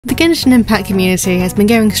The Genshin Impact community has been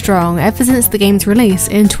going strong ever since the game's release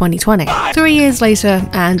in 2020. 3 years later,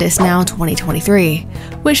 and it's now 2023,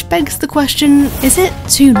 which begs the question, is it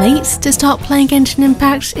too late to start playing Genshin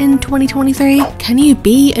Impact in 2023? Can you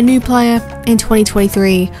be a new player in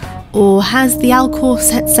 2023? Or has the Alcor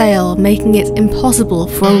set sail, making it impossible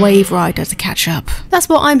for a wave rider to catch up? That's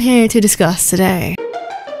what I'm here to discuss today.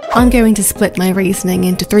 I'm going to split my reasoning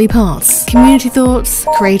into 3 parts: community thoughts,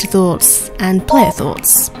 creator thoughts, and player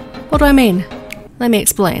thoughts. What do I mean? Let me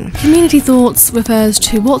explain. Community thoughts refers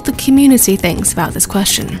to what the community thinks about this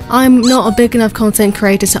question. I'm not a big enough content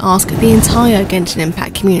creator to ask the entire Genshin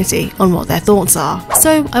Impact community on what their thoughts are,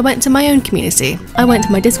 so I went to my own community. I went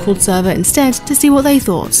to my Discord server instead to see what they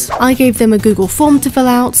thought. I gave them a Google form to fill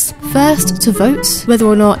out, first to vote whether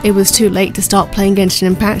or not it was too late to start playing Genshin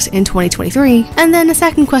Impact in 2023, and then a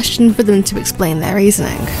second question for them to explain their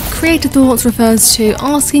reasoning. Creator thoughts refers to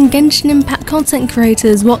asking Genshin Impact content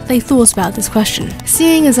creators what they thought about this question.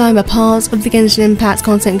 Seeing as I'm a part of the Genshin Impact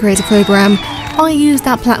content creator program, I used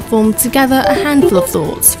that platform to gather a handful of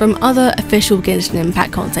thoughts from other official Genshin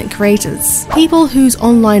Impact content creators, people whose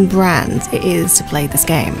online brand it is to play this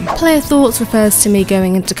game. Player thoughts refers to me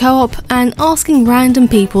going into co-op and asking random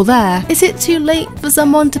people there, is it too late for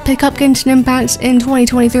someone to pick up Genshin Impact in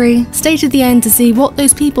 2023? Stay to the end to see what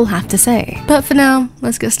those people have to say. But for now,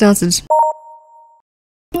 let's get started.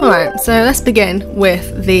 Alright, so let's begin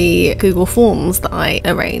with the Google Forms that I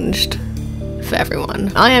arranged for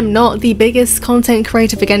everyone. I am not the biggest content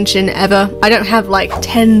creator for Genshin ever. I don't have like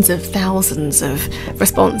tens of thousands of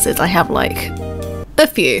responses. I have like a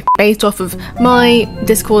few. Based off of my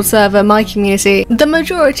Discord server, my community, the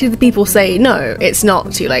majority of the people say no, it's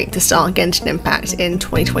not too late to start Genshin Impact in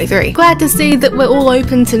 2023. Glad to see that we're all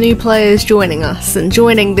open to new players joining us and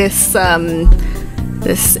joining this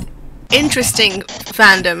interesting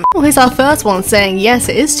fandom. Well, here's our first one saying yes,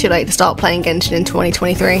 it is too late to start playing Genshin in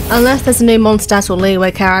 2023. Unless there's a new Mondstadt or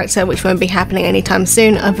Leeway character, which won't be happening anytime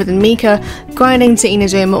soon, other than Mika, grinding to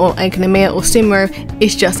Inazuma or Ekonomiya or Sumeru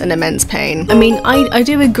is just an immense pain. I mean, I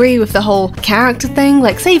do agree with the whole character thing.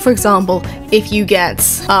 Like, say for example, if you get,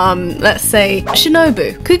 let's say,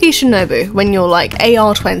 Shinobu, Kugi Shinobu, when you're like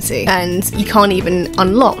AR 20 and you can't even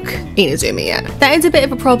unlock Inazuma yet. That is a bit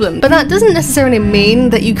of a problem, but that doesn't necessarily mean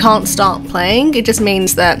that you can't start playing. It just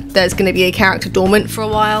means that there's going to be a character dormant for a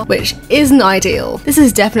while, which isn't ideal. This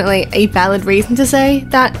is definitely a valid reason to say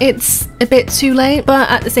that it's a bit too late, but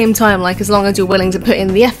at the same time, like, as long as you're willing to put in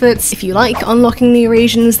the efforts, if you like unlocking new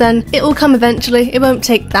regions, then it will come eventually. It won't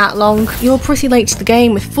take that long. You're pretty late to the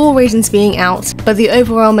game with 4 regions being out, but the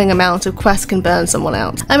overwhelming amount of quests can burn someone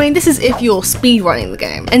out. I mean, this is if you're speedrunning the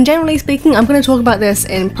game. And generally speaking, I'm going to talk about this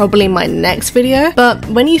in probably my next video, but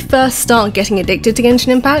when you first start getting addicted to Genshin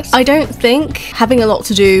Impact, I don't think having a lot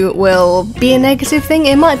to do will be a negative thing.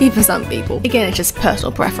 It might be for some people. Again, it's just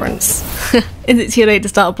personal preference. Is it too late to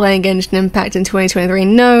start playing Genshin Impact in 2023?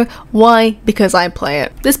 No. Why? Because I play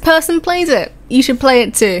it. This person plays it. You should play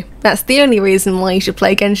it too. That's the only reason why you should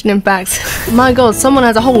play Genshin Impact. My god, someone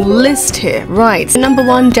has a whole list here. Right. Number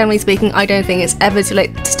 1, generally speaking, I don't think it's ever too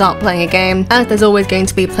late to start playing a game, as there's always going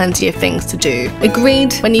to be plenty of things to do.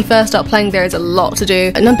 Agreed, when you first start playing there is a lot to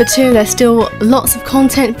do. At number 2, there's still lots of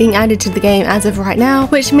content being added to the game as of right now,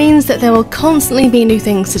 which means that there will constantly be new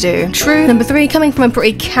things to do. True. Number 3, coming from a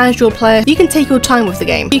pretty casual player, you can take your time with the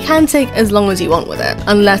game. You can take as long as you want with it,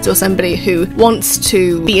 unless you're somebody who wants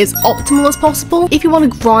to be as optimal as possible. If you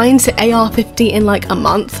want to grind to AR 50 in like a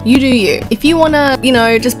month, you do you. If you want to, you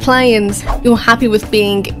know, just play and you're happy with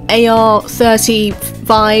being AR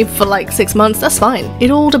 35 for like 6 months, that's fine.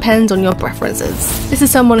 It all depends on your preferences. This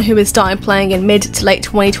is someone who has started playing in mid to late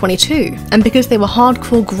 2022, and because they were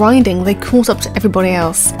hardcore grinding, they caught up to everybody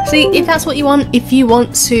else. See, if that's what you want, if you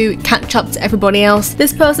want to catch up to everybody else,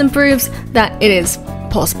 this person proves that it is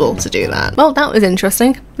possible to do that. Well, that was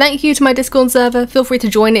interesting. Thank you to my Discord server. Feel free to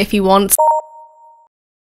join it if you want.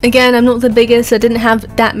 Again, I'm not the biggest, I didn't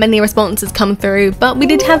have that many responses come through, but we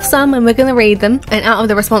did have some and we're going to read them. And out of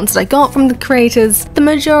the responses I got from the creators, the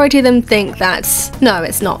majority of them think that no,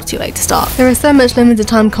 it's not too late to start. There is so much limited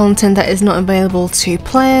time content that is not available to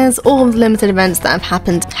players. All of the limited events that have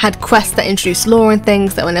happened had quests that introduced lore and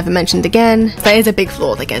things that were never mentioned again. That is a big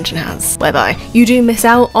flaw that Genshin has, whereby you do miss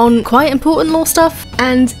out on quite important lore stuff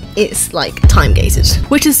and it's like time gated,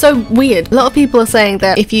 which is so weird. A lot of people are saying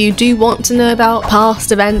that if you do want to know about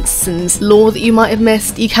past events and lore that you might have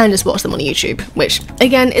missed, you can just watch them on YouTube, which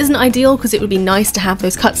again isn't ideal because it would be nice to have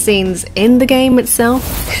those cutscenes in the game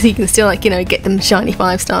itself, because you can still, like, you know, get them shiny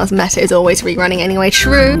 5 stars. Meta is always rerunning anyway.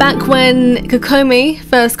 True. Back when Kokomi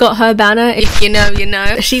first got her banner, if you know, you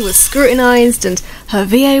know, she was scrutinized and her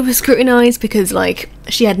VA was scrutinized because, like,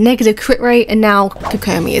 she had negative crit rate, and now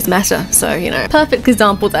Kokomi is meta, so you know, perfect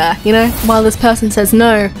example there, you know? While this person says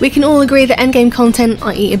no, we can all agree that endgame content,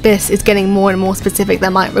 i.e. Abyss, is getting more and more specific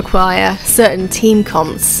that might require certain team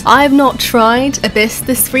comps. I've not tried Abyss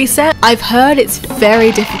this reset. I've heard it's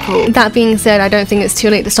very difficult. That being said, I don't think it's too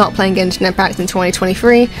late to start playing Genshin Impact in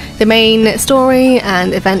 2023. The main story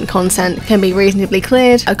and event content can be reasonably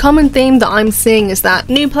cleared. A common theme that I'm seeing is that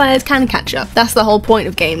new players can catch up. That's the whole point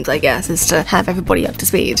of games, I guess, is to have everybody up to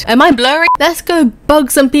speed. Am I blurry? Let's go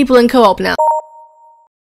bug some people in co-op now.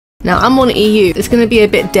 Now I'm on EU. It's gonna be a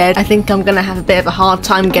bit dead. I think I'm gonna have a bit of a hard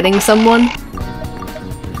time getting someone.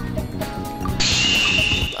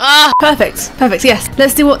 Ah, perfect, yes.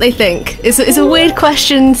 Let's see what they think. It's a weird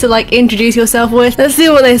question to like introduce yourself with. Let's see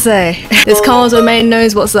what they say. This Carzo main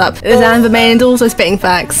knows what's up. This Amber main is also spitting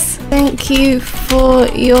facts. Thank you for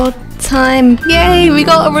your time. Yay, we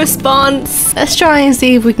got a response. Let's try and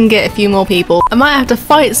see if we can get a few more people. I might have to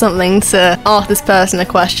fight something to ask this person a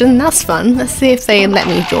question. That's fun. Let's see if they let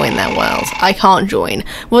me join their world. I can't join.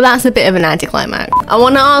 Well, that's a bit of an anticlimax. I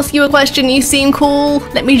want to ask you a question. You seem cool.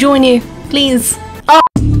 Let me join you, please. Oh.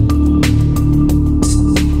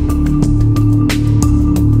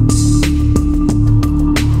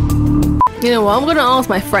 You know what, I'm gonna ask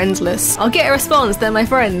my friends list. I'll get a response, they're my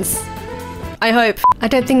friends. I hope. I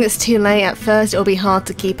don't think it's too late. At first it'll be hard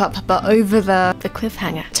to keep up, but over the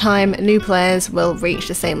cliffhanger time, new players will reach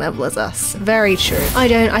the same level as us. Very true.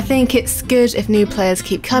 I think it's good if new players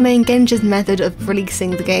keep coming. Genshin's method of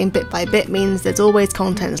releasing the game bit by bit means there's always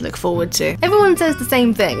content to look forward to. Everyone says the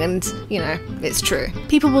same thing, and you know, it's true.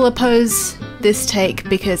 People will oppose this take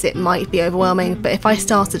because it might be overwhelming, but if I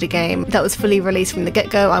started a game that was fully released from the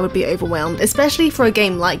get-go, I would be overwhelmed, especially for a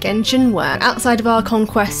game like Genshin, where outside of our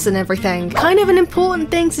conquests and everything, kind of an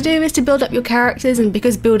important thing to do is to build up your characters, and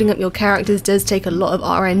because building up your characters does take a lot of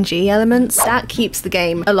RNG elements, that keeps the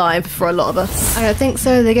game alive for a lot of us. I don't think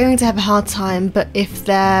so. They're going to have a hard time, but if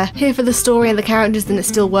they're here for the story and the characters, then it's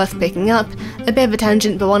still worth picking up. A bit of a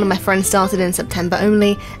tangent, but one of my friends started in September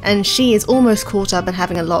only, and she is almost caught up and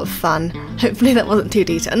having a lot of fun. Hopefully that wasn't too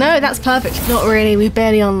detailed. No, that's perfect. Not really. We've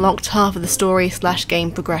barely unlocked half of the story /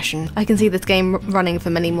 game progression. I can see this game running for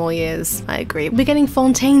many more years. I agree. We're getting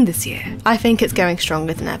Fontaine this year. I think it's going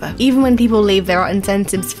stronger than ever. Even when people leave, there are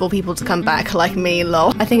incentives for people to come back, like me,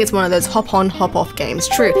 lol. I think it's one of those hop on, hop off games.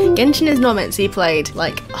 True, Genshin is not meant to be played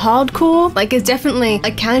like hardcore. Like, it's definitely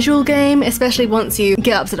a casual game, especially once you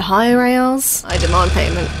get up to the higher ARs. I demand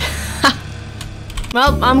payment.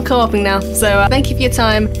 Well, I'm co-oping now, so thank you for your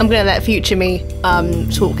time. I'm gonna let future me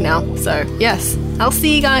talk now, so yes. I'll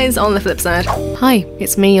see you guys on the flip side. Hi,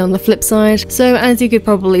 it's me on the flip side. So as you could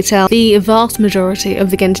probably tell, the vast majority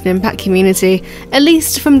of the Genshin Impact community, at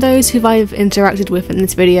least from those who I've interacted with in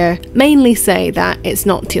this video, mainly say that it's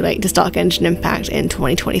not too late to start Genshin Impact in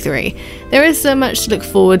 2023. There is so much to look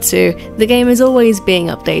forward to. The game is always being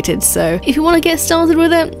updated, so if you want to get started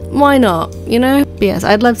with it, why not, you know? But yes,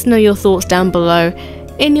 I'd love to know your thoughts down below.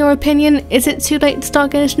 In your opinion, is it too late to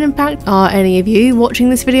start Genshin Impact? Are any of you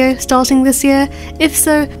watching this video starting this year? If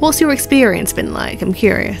so, what's your experience been like? I'm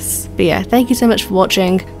curious. But yeah, thank you so much for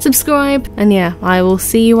watching. Subscribe, and yeah, I will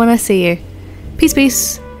see you when I see you. Peace,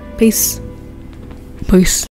 peace, peace, peace.